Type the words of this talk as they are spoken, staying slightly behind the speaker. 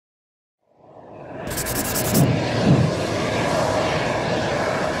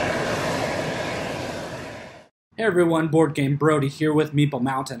Hey everyone, Board Game Brody here with Meeple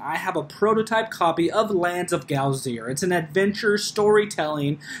Mountain. I have a prototype copy of Lands of Galzyr. It's an adventure,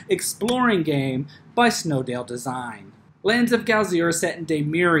 storytelling, exploring game by Snowdale Design. Lands of Galzyr is set in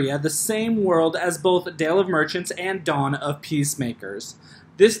Demiria, the same world as both Dale of Merchants and Dawn of Peacemakers.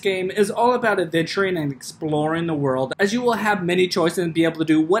 This game is all about adventuring and exploring the world, as you will have many choices and be able to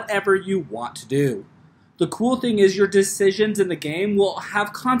do whatever you want to do. The cool thing is your decisions in the game will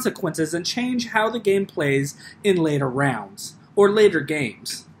have consequences and change how the game plays in later rounds, or later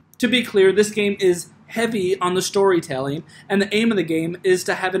games. To be clear, this game is heavy on the storytelling, and the aim of the game is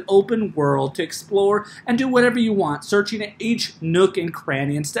to have an open world to explore and do whatever you want, searching at each nook and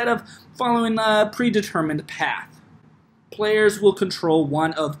cranny instead of following a predetermined path. Players will control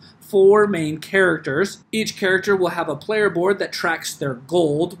one of 4 main characters. Each character will have a player board that tracks their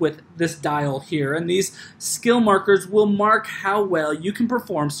gold with this dial here, and these skill markers will mark how well you can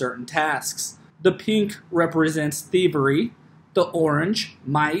perform certain tasks. The pink represents thievery, the orange,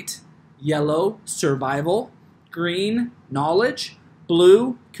 might, yellow, survival, green, knowledge,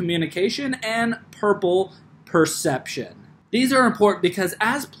 blue, communication, and purple, perception. These are important because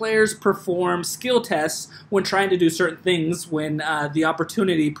as players perform skill tests when trying to do certain things when the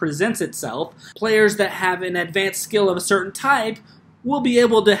opportunity presents itself, players that have an advanced skill of a certain type will be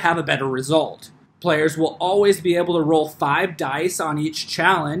able to have a better result. Players will always be able to roll 5 dice on each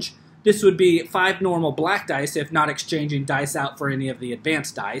challenge. This would be 5 normal black dice if not exchanging dice out for any of the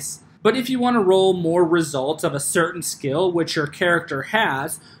advanced dice. But if you want to roll more results of a certain skill which your character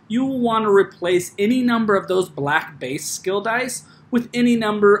has, you will want to replace any number of those black base skill dice with any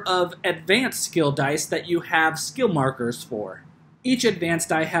number of advanced skill dice that you have skill markers for. Each advanced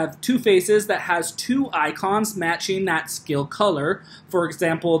die have 2 faces that has 2 icons matching that skill color. For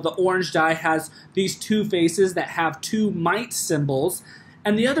example, the orange die has these 2 faces that have 2 might symbols,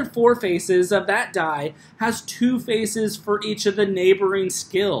 and the other 4 faces of that die has 2 faces for each of the neighboring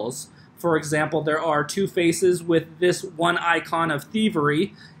skills. For example, there are 2 faces with this 1 icon of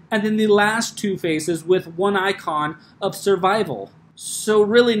thievery, and then the last 2 faces with 1 icon of survival. So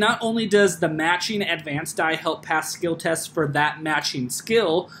really, not only does the matching advanced die help pass skill tests for that matching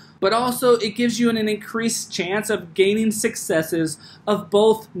skill, but also it gives you an increased chance of gaining successes of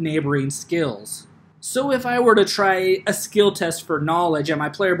both neighboring skills. So if I were to try a skill test for knowledge and my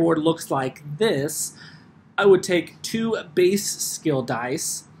player board looks like this, I would take 2 base skill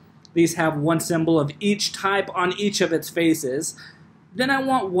dice. These have 1 symbol of each type on each of its faces. Then I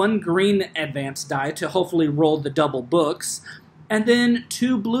want 1 green advanced die to hopefully roll the double books, and then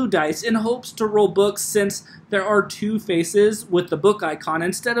 2 blue dice in hopes to roll books since there are 2 faces with the book icon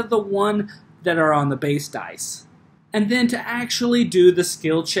instead of the 1 that are on the base dice. And then to actually do the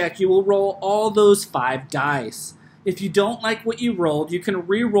skill check, you will roll all those 5 dice. If you don't like what you rolled, you can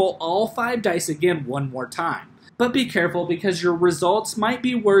re-roll all 5 dice again one more time. But be careful because your results might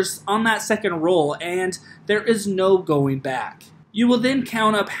be worse on that second roll and there is no going back. You will then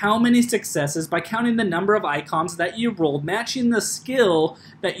count up how many successes by counting the number of icons that you rolled matching the skill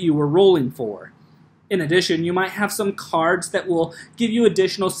that you were rolling for. In addition, you might have some cards that will give you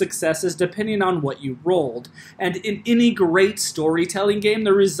additional successes depending on what you rolled. And in any great storytelling game,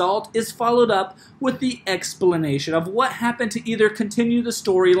 the result is followed up with the explanation of what happened to either continue the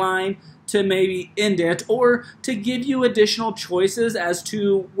storyline, to maybe end it, or to give you additional choices as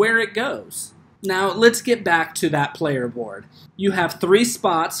to where it goes. Now, let's get back to that player board. You have 3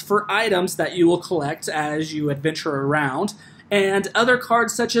 spots for items that you will collect as you adventure around, and other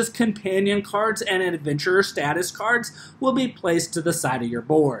cards such as companion cards and adventurer status cards will be placed to the side of your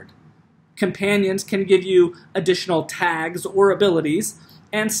board. Companions can give you additional tags or abilities,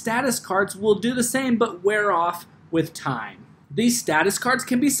 and status cards will do the same but wear off with time. These status cards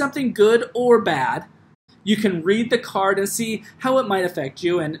can be something good or bad. You can read the card and see how it might affect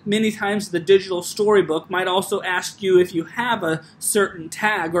you, and many times the digital storybook might also ask you if you have a certain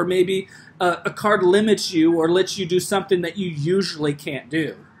tag, or maybe a card limits you or lets you do something that you usually can't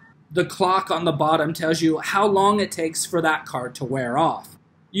do. The clock on the bottom tells you how long it takes for that card to wear off.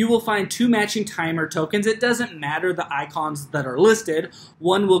 You will find 2 matching timer tokens. It doesn't matter the icons that are listed.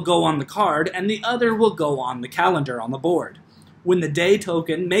 One will go on the card and the other will go on the calendar on the board. When the day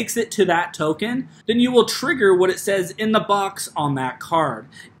token makes it to that token, then you will trigger what it says in the box on that card.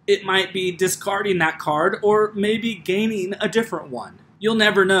 It might be discarding that card or maybe gaining a different one. You'll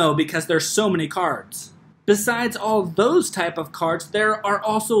never know because there's so many cards. Besides all those type of cards, there are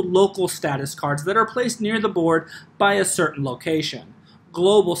also local status cards that are placed near the board by a certain location.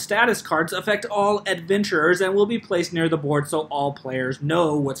 Global status cards affect all adventurers and will be placed near the board so all players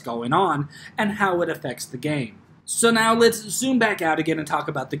know what's going on and how it affects the game. So now let's zoom back out again and talk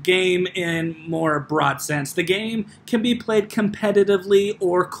about the game in more broad sense. The game can be played competitively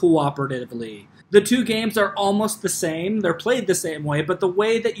or cooperatively. The two games are almost the same, they're played the same way, but the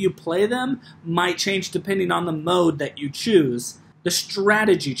way that you play them might change depending on the mode that you choose. The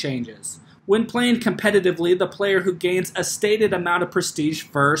strategy changes. When playing competitively, the player who gains a stated amount of prestige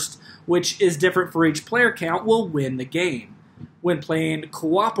first, which is different for each player count, will win the game. When playing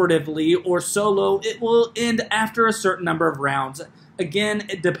cooperatively or solo, it will end after a certain number of rounds, again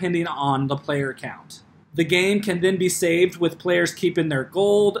depending on the player count. The game can then be saved with players keeping their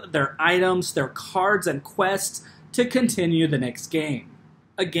gold, their items, their cards, and quests to continue the next game.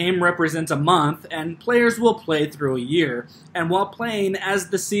 A game represents a month, and players will play through a year, and while playing, as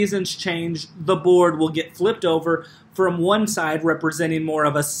the seasons change, the board will get flipped over from one side representing more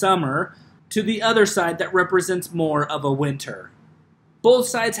of a summer to the other side that represents more of a winter. Both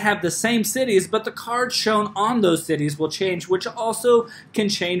sides have the same cities, but the cards shown on those cities will change, which also can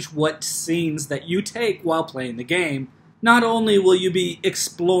change what scenes that you take while playing the game. Not only will you be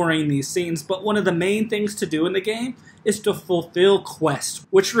exploring these scenes, but one of the main things to do in the game is to fulfill quests,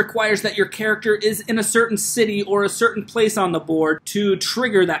 which requires that your character is in a certain city or a certain place on the board to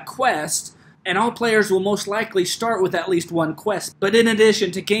trigger that quest. And all players will most likely start with at least one quest. But in addition,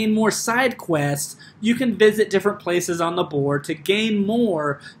 to gain more side quests, you can visit different places on the board to gain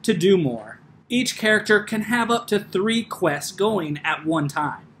more, to do more. Each character can have up to 3 quests going at one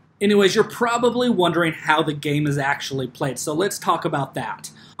time. Anyways, you're probably wondering how the game is actually played, so let's talk about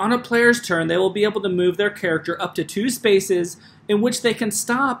that. On a player's turn, they will be able to move their character up to 2 spaces in which they can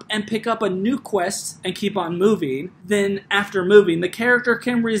stop and pick up a new quest and keep on moving. Then, after moving, the character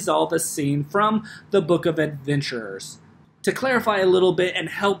can resolve a scene from the Book of Adventurers. To clarify a little bit and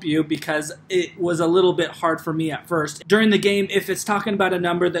help you, because it was a little bit hard for me at first, during the game, if it's talking about a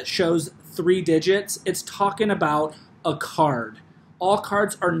number that shows 3 digits, it's talking about a card. All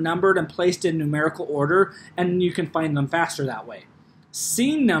cards are numbered and placed in numerical order, and you can find them faster that way.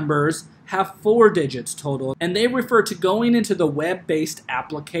 Scene numbers have 4 digits total, and they refer to going into the web-based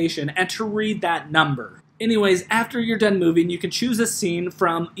application and to read that number. Anyways, after you're done moving, you can choose a scene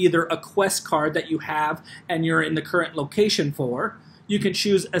from either a quest card that you have and you're in the current location for. You can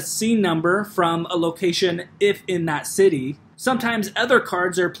choose a scene number from a location if in that city. Sometimes other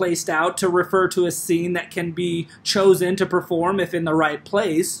cards are placed out to refer to a scene that can be chosen to perform if in the right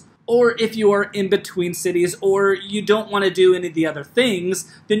place. Or if you are in between cities or you don't want to do any of the other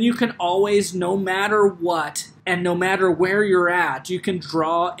things, then you can always, no matter what, and no matter where you're at, you can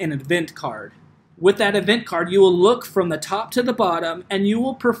draw an event card. With that event card, you will look from the top to the bottom and you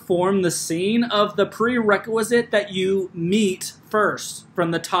will perform the scene of the prerequisite that you meet first,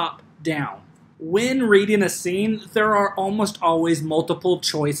 from the top down. When reading a scene, there are almost always multiple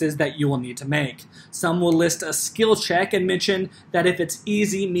choices that you will need to make. Some will list a skill check and mention that if it's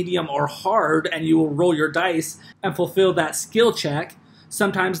easy, medium, or hard, and you will roll your dice and fulfill that skill check.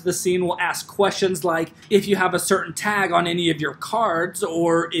 Sometimes the scene will ask questions like if you have a certain tag on any of your cards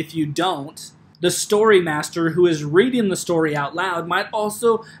or if you don't. The story master who is reading the story out loud might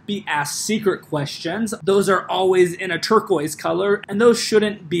also be asked secret questions. Those are always in a turquoise color, and those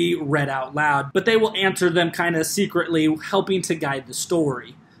shouldn't be read out loud, but they will answer them kind of secretly, helping to guide the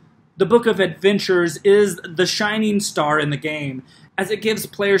story. The Book of Adventures is the shining star in the game, as it gives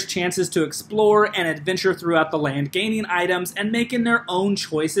players chances to explore and adventure throughout the land, gaining items and making their own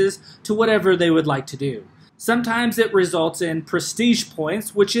choices to whatever they would like to do. Sometimes it results in prestige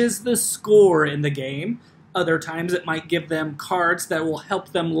points, which is the score in the game. Other times it might give them cards that will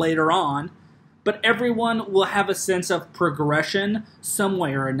help them later on. But everyone will have a sense of progression some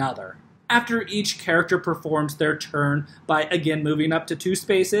way or another. After each character performs their turn by again moving up to 2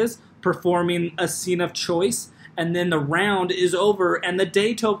 spaces, performing a scene of choice, and then the round is over and the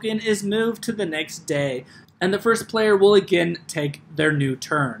day token is moved to the next day. And the first player will again take their new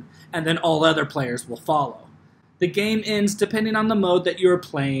turn, and then all other players will follow. The game ends depending on the mode that you're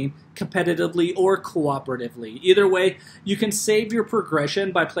playing, competitively or cooperatively. Either way, you can save your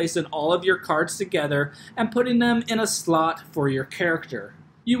progression by placing all of your cards together and putting them in a slot for your character.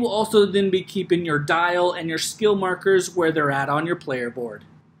 You will also then be keeping your dial and your skill markers where they're at on your player board.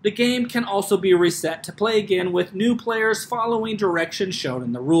 The game can also be reset to play again with new players following directions shown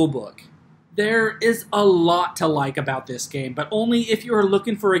in the rulebook. There is a lot to like about this game, but only if you are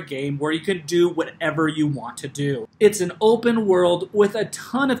looking for a game where you can do whatever you want to do. It's an open world with a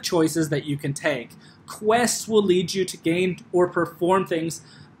ton of choices that you can take. Quests will lead you to gain or perform things,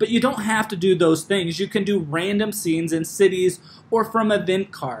 but you don't have to do those things. You can do random scenes in cities or from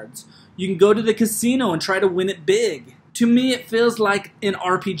event cards. You can go to the casino and try to win it big. To me, it feels like an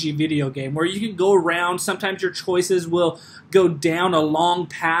RPG video game where you can go around. Sometimes your choices will go down a long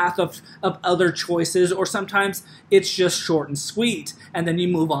path of other choices, or sometimes it's just short and sweet, and then you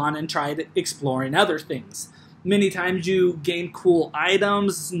move on and try exploring other things. Many times you gain cool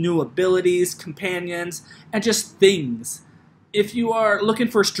items, new abilities, companions, and just things. If you are looking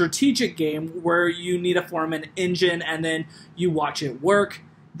for a strategic game where you need to form an engine and then you watch it work,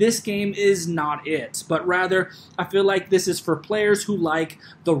 this game is not it. But rather, I feel like this is for players who like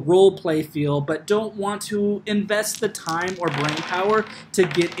the role-play feel but don't want to invest the time or brain power to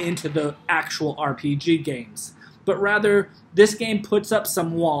get into the actual RPG games. But rather, this game puts up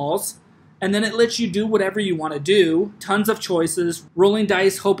some walls, and then it lets you do whatever you want to do, tons of choices, rolling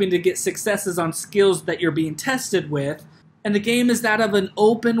dice hoping to get successes on skills that you're being tested with, and the game is that of an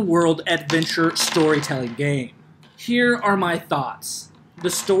open-world adventure storytelling game. Here are my thoughts.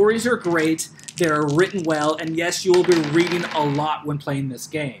 The stories are great, they're written well, and yes, you will be reading a lot when playing this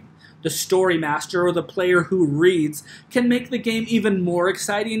game. The story master, or the player who reads, can make the game even more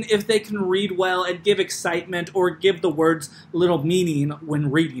exciting if they can read well and give excitement or give the words little meaning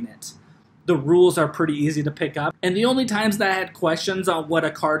when reading it. The rules are pretty easy to pick up, and the only times that I had questions on what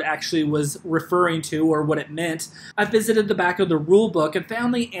a card actually was referring to or what it meant, I visited the back of the rulebook and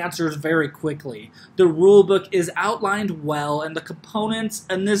found the answers very quickly. The rulebook is outlined well, and the components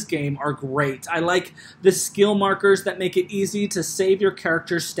in this game are great. I like the skill markers that make it easy to save your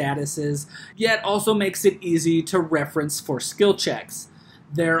character's statuses, yet also makes it easy to reference for skill checks.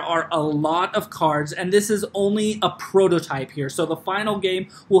 There are a lot of cards, and this is only a prototype here, so the final game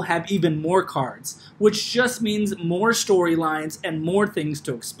will have even more cards, which just means more storylines and more things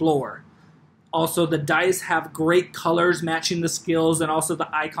to explore. Also, the dice have great colors matching the skills, and also the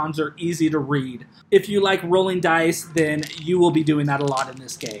icons are easy to read. If you like rolling dice, then you will be doing that a lot in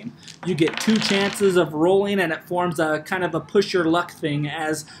this game. You get 2 chances of rolling, and it forms a kind of a push your luck thing,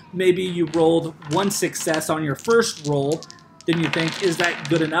 as maybe you rolled 1 success on your first roll. Then you think, is that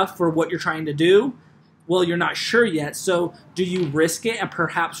good enough for what you're trying to do? Well, you're not sure yet, so do you risk it and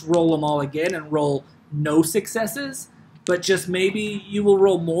perhaps roll them all again and roll no successes? But just maybe you will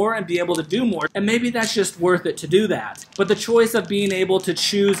roll more and be able to do more, and maybe that's just worth it to do that. But the choice of being able to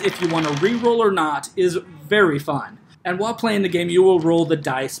choose if you want to re-roll or not is very fun. And while playing the game, you will roll the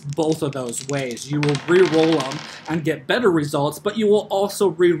dice both of those ways. You will re-roll them and get better results, but you will also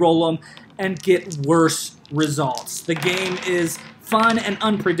re-roll them and get worse results. The game is fun and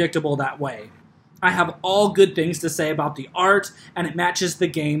unpredictable that way. I have all good things to say about the art, and it matches the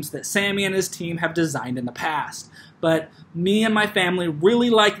games that Sammy and his team have designed in the past. But me and my family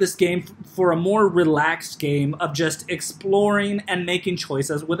really like this game for a more relaxed game of just exploring and making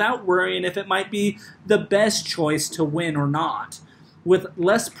choices without worrying if it might be the best choice to win or not. With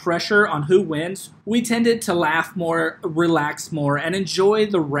less pressure on who wins, we tended to laugh more, relax more, and enjoy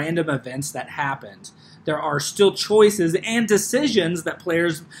the random events that happened. There are still choices and decisions that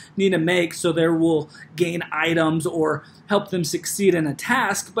players need to make, so they will gain items or help them succeed in a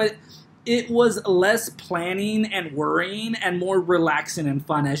task, but it was less planning and worrying and more relaxing and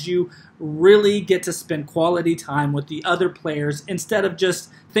fun, as you really get to spend quality time with the other players instead of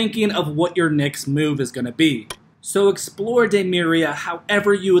just thinking of what your next move is going to be. So explore Demiria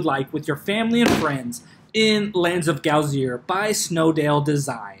however you would like with your family and friends in Lands of Galzyr by Snowdale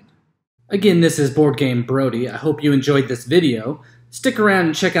Design. Again, this is Board Game Brody. I hope you enjoyed this video. Stick around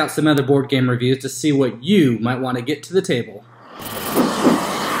and check out some other board game reviews to see what you might want to get to the table.